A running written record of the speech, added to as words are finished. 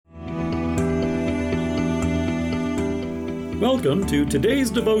Welcome to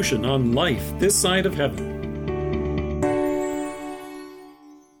today's devotion on life this side of heaven.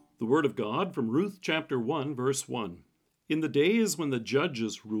 The Word of God from Ruth chapter 1, verse 1. In the days when the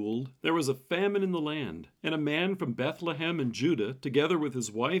judges ruled, there was a famine in the land, and a man from Bethlehem in Judah, together with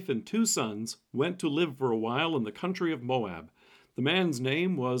his wife and 2 sons, went to live for a while in the country of Moab. The man's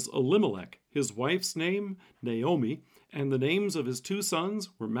name was Elimelech, his wife's name Naomi, and the names of his 2 sons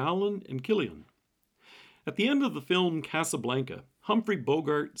were Mahlon and Chilion. At the end of the film Casablanca, Humphrey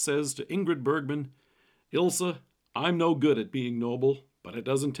Bogart says to Ingrid Bergman, "Ilsa, I'm no good at being noble, but it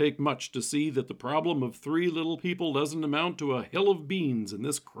doesn't take much to see that the problem of 3 little people doesn't amount to a hill of beans in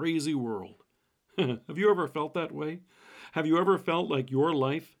this crazy world." Have you ever felt that way? Have you ever felt like your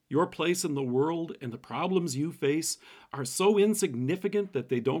life, your place in the world, and the problems you face are so insignificant that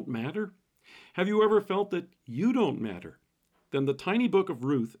they don't matter? Have you ever felt that you don't matter? Then the tiny book of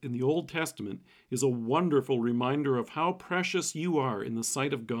Ruth in the Old Testament is a wonderful reminder of how precious you are in the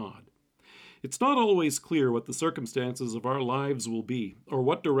sight of God. It's not always clear what the circumstances of our lives will be, or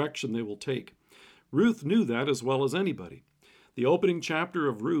what direction they will take. Ruth knew that as well as anybody. The opening chapter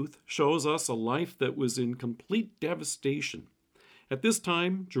of Ruth shows us a life that was in complete devastation. At this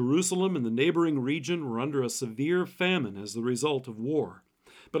time, Jerusalem and the neighboring region were under a severe famine as the result of war.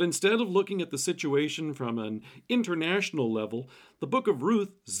 But instead of looking at the situation from an international level, the book of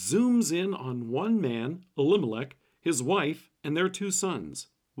Ruth zooms in on one man, Elimelech, his wife, and their 2 sons.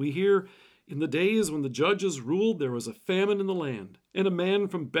 We hear, "In the days when the judges ruled, there was a famine in the land, and a man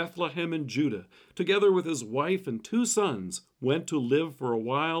from Bethlehem in Judah, together with his wife and 2 sons, went to live for a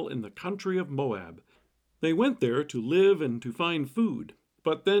while in the country of Moab." They went there to live and to find food.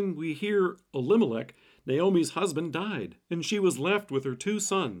 But then we hear Elimelech, Naomi's husband, died, and she was left with her 2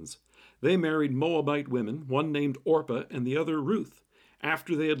 sons. They married Moabite women, one named Orpah and the other Ruth.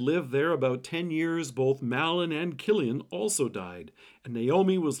 After they had lived there about 10 years, both Mahlon and Chilion also died, and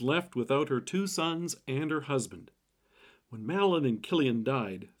Naomi was left without her 2 sons and her husband. When Mahlon and Chilion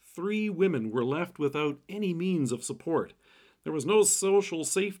died, 3 women were left without any means of support. There was no social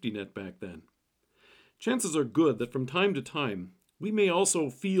safety net back then. Chances are good that from time to time, we may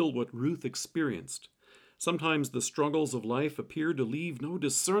also feel what Ruth experienced. Sometimes the struggles of life appear to leave no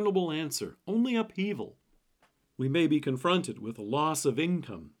discernible answer, only upheaval. We may be confronted with a loss of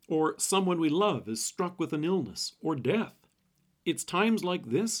income, or someone we love is struck with an illness or death. It's times like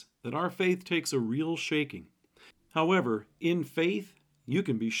this that our faith takes a real shaking. However, in faith, you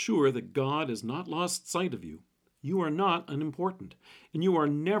can be sure that God has not lost sight of you. You are not unimportant, and you are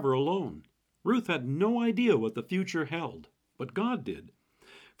never alone. Ruth had no idea what the future held, but God did.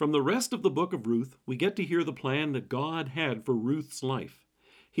 From the rest of the book of Ruth, we get to hear the plan that God had for Ruth's life.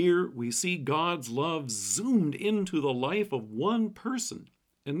 Here we see God's love zoomed into the life of one person,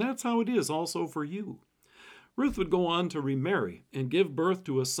 and that's how it is also for you. Ruth would go on to remarry and give birth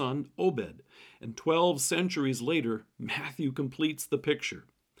to a son, Obed, and 12 centuries later, Matthew completes the picture.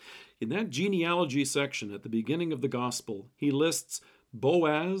 In that genealogy section at the beginning of the gospel, he lists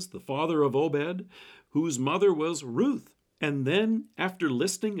Boaz, the father of Obed, whose mother was Ruth. And then, after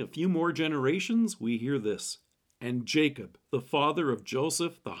listing a few more generations, we hear this: "And Jacob, the father of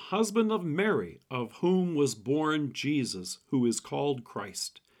Joseph, the husband of Mary, of whom was born Jesus, who is called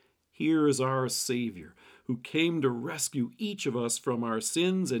Christ." Here is our Savior, who came to rescue each of us from our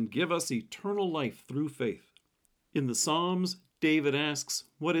sins and give us eternal life through faith. In the Psalms, David asks,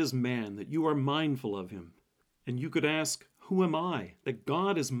 "What is man that you are mindful of him?" And you could ask, "Who am I that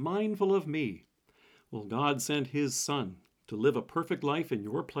God is mindful of me?" Well, God sent his Son to live a perfect life in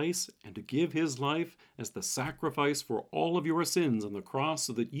your place and to give his life as the sacrifice for all of your sins on the cross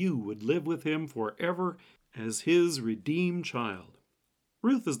so that you would live with him forever as his redeemed child.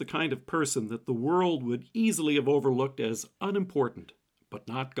 Ruth is the kind of person that the world would easily have overlooked as unimportant, but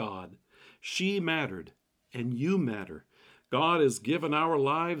not God. She mattered, and you matter. God has given our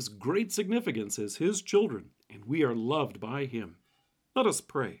lives great significance as his children, and we are loved by him. Let us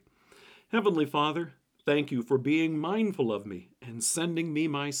pray. Heavenly Father, thank you for being mindful of me and sending me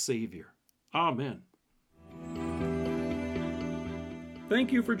my Savior. Amen.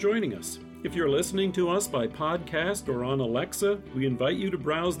 Thank you for joining us. If you're listening to us by podcast or on Alexa, we invite you to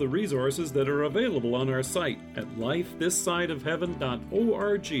browse the resources that are available on our site at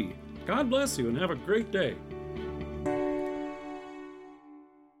lifethissideofheaven.org. God bless you and have a great day.